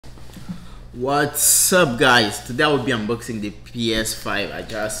What's up, guys? Today I will be unboxing the PS5 I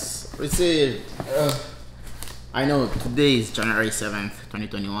just received. I know today is January 7th,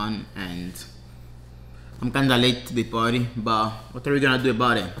 2021, and I'm kinda late to the party, but what are we gonna do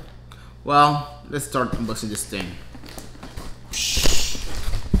about it? Well, let's start unboxing this thing.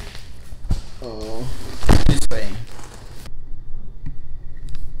 Oh, this way.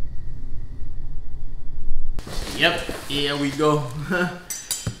 Yep, here we go.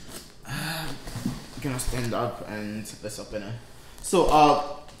 Gonna stand up and let's open it.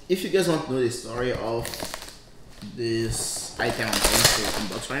 So if you guys want to know the story of this item I'm going to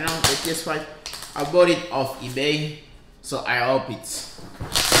unbox right now, the PS5, I bought it off eBay, so I hope it's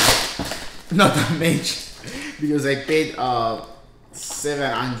not damaged because I paid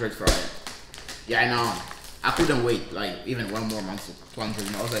 700 for it. Yeah, I know, I couldn't wait like even one more month to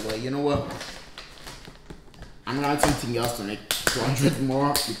 200 more. I was like, well, you know what, I'm gonna add something else to make 200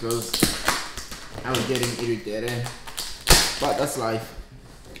 more because I was getting irritated, but that's life.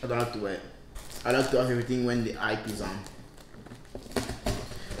 I don't have to wait. I like to have everything when the hype is on.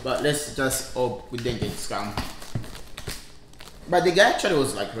 But let's just hope we didn't get scammed. But the guy actually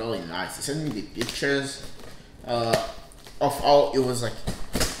was like really nice. He sent me the pictures of how it was like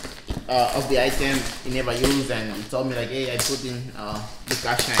of the item he never used, and he told me like, hey, I put in the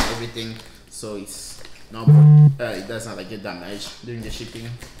cash and everything, so it's not it does not like get damaged during the shipping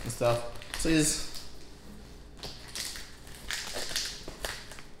and stuff. So it was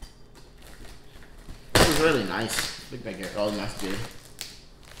really nice. Looked like a really nice day.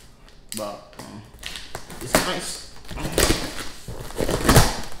 But it's nice.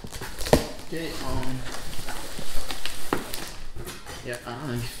 Okay, yeah, I don't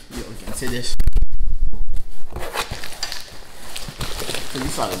know if you can see this. So this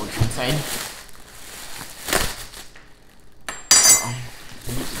is how it looks inside. I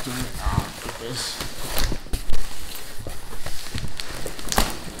need to turn it on like this.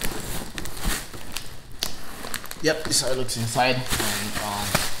 Yep, this is how it looks inside, and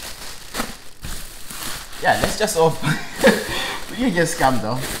yeah, let's just hope we can get scammed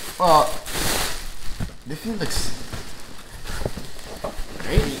though. Well, the thing looks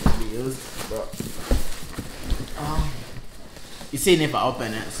ready to be used, but you see if I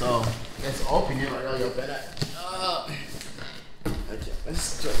open it, so let's open it. I really open it. Okay,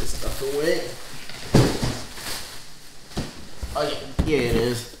 let's throw this stuff away. Okay, here it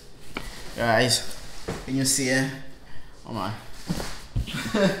is, guys. Can you see it? Oh my.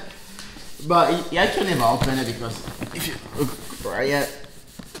 But you actually never open it because if you look right here,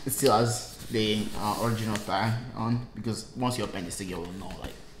 it still has the original tag on, because once you open this thing you will know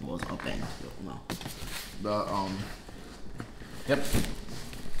like it was open. You'll know. But yep.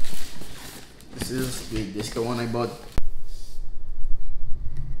 This is the disco one I bought.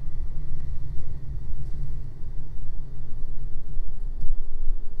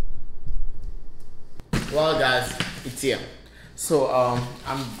 Well guys, it's here. So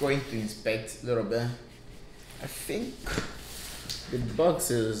I'm going to inspect a little bit. I think the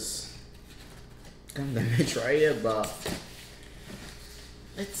box is kind of damaged right here, but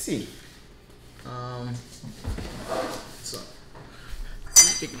let's see. So let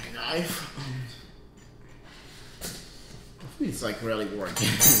me take my knife. Hopefully it's like really working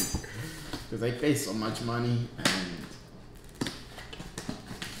because I paid so much money and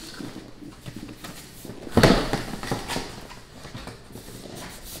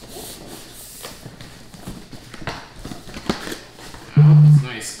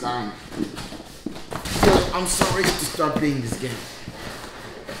scam. So I'm so ready to start playing this game.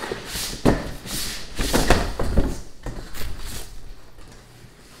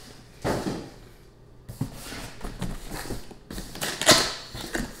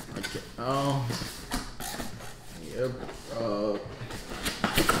 Okay. Oh. Yep.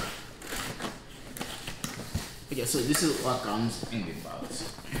 Okay. So this is what comes in the box.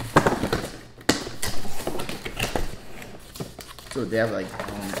 So they have like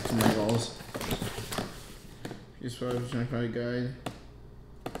two manuals. This one is my guide,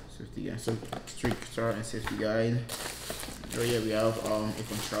 safety guide, so strict start and safety guide. So here we have a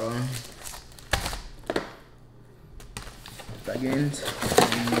controller, plugins,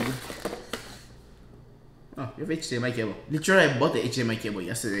 and oh, you have HDMI cable. Literally, I bought the HDMI cable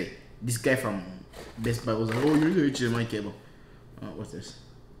yesterday. This guy from Best Buy was like, "Oh, you need the HDMI cable." What's this?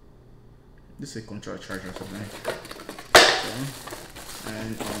 This is a controller charger or something.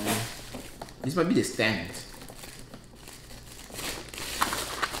 And this might be the stand.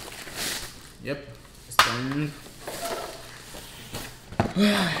 Yep, stand. I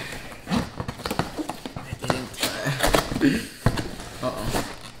didn't. Uh-oh.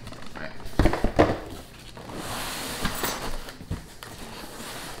 Alright.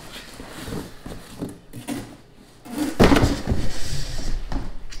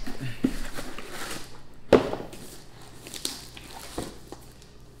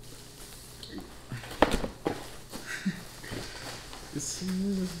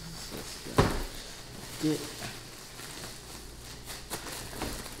 Okay.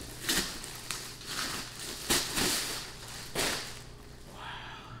 Wow.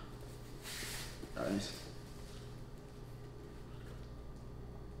 Nice.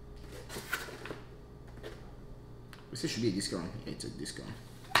 This should be a discount. Yeah, it's a discount.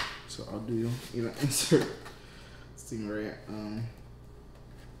 So I'll do you even insert thing right.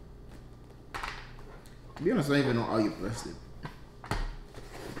 To be honest, I don't even know how you pressed it.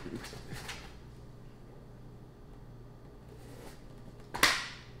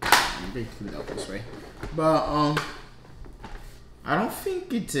 I'm going to clean it up this way. But I don't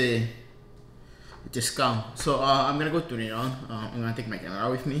think it's a scam. So I'm gonna go turn it on. I'm gonna take my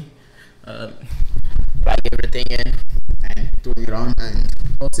camera with me. Plug everything in and turn it on and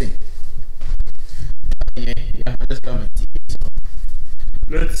we'll see. Yeah, just come and see. So,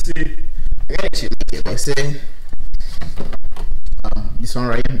 let's see. I gotta actually make it. Like say, this one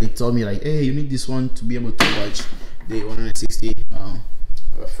right here, they told me like, hey, you need this one to be able to watch the 160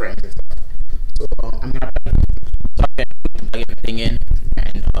 frames and stuff. So I'm gonna plug everything in,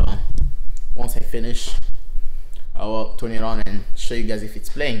 and once I finish, I will turn it on and show you guys if it's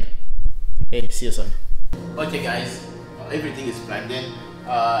playing. Hey, see you soon. Okay guys, everything is plugged in.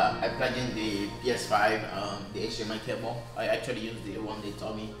 I plugged in the PS5, the HDMI cable. I actually used the one they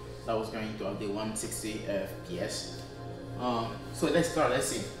told me that was going to have the 160 FPS. So let's start, let's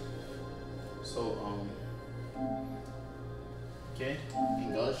see. So, okay,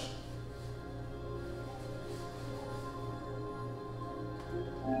 English.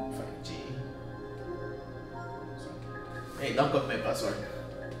 Hey, don't cut my password.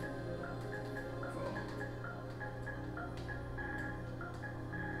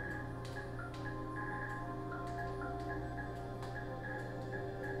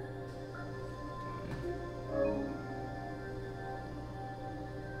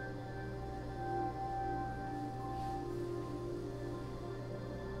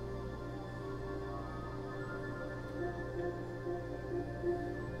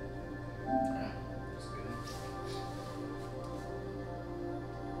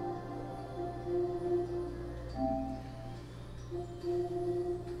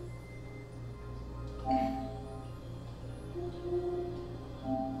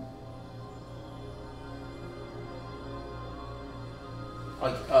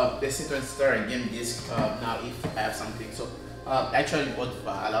 Let's see to start a game disc now if I have something. So actually bought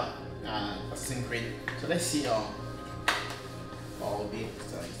Valhalla and Assassin's Creed. So let's see all the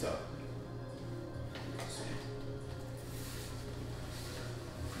stuff.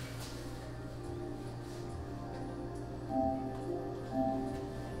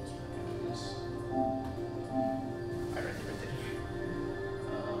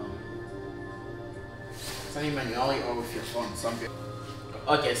 Signing manually or with your phone, something.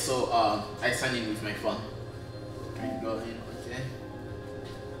 Okay, so I signed in with my phone. Right, go in, okay.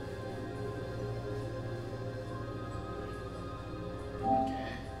 Okay.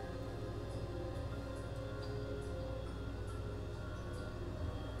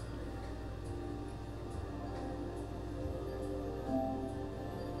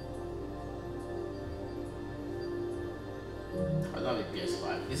 I love the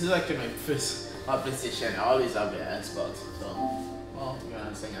PS5. This is actually my first PlayStation. I always have the Xbox, so. Well, you're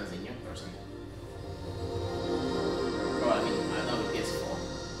not saying as a new person. Well, I mean, I know the PS4,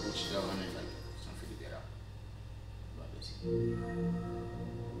 which the one is like something to get out.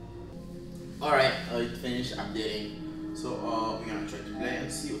 Alright, it finished updating. So, we're gonna try to play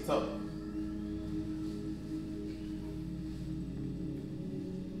and see what's up.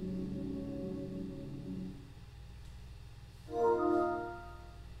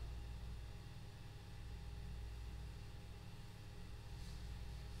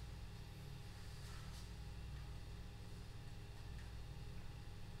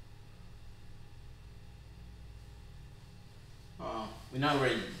 We're not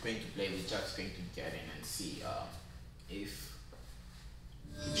really going to play, we're just going to get in and see if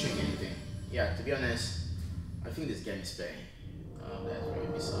it changed anything. Yeah, to be honest, I think this game is playing. That's very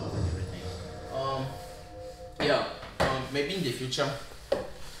bizarre and everything. Maybe in the future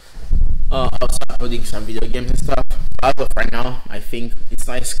I'll start uploading some video games and stuff. As of right now, I think it's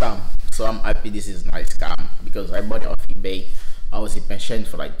not a scam, so I'm happy this is not a scam because I bought it off eBay. I was impatient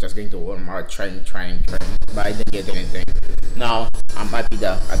for like just going to Walmart, trying, but I didn't get anything. Now I'm happy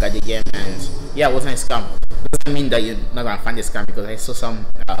that I got the game, and yeah, it wasn't a scam. Doesn't mean that you're not gonna find a scam, because I saw some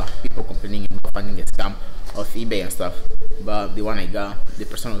people complaining about finding a scam off eBay and stuff, but the one I got, the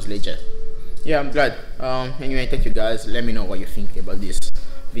person was legit. Yeah, I'm glad. Anyway, thank you guys. Let me know what you think about this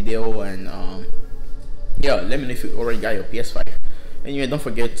video, and yeah, let me know if you already got your PS5. Anyway, don't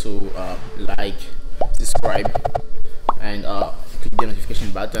forget to like, subscribe, and click the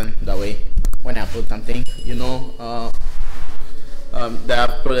notification button. That way, when I upload something, you know that I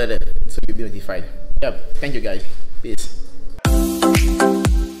uploaded it, so you'll be notified. Yep. Thank you guys. Peace.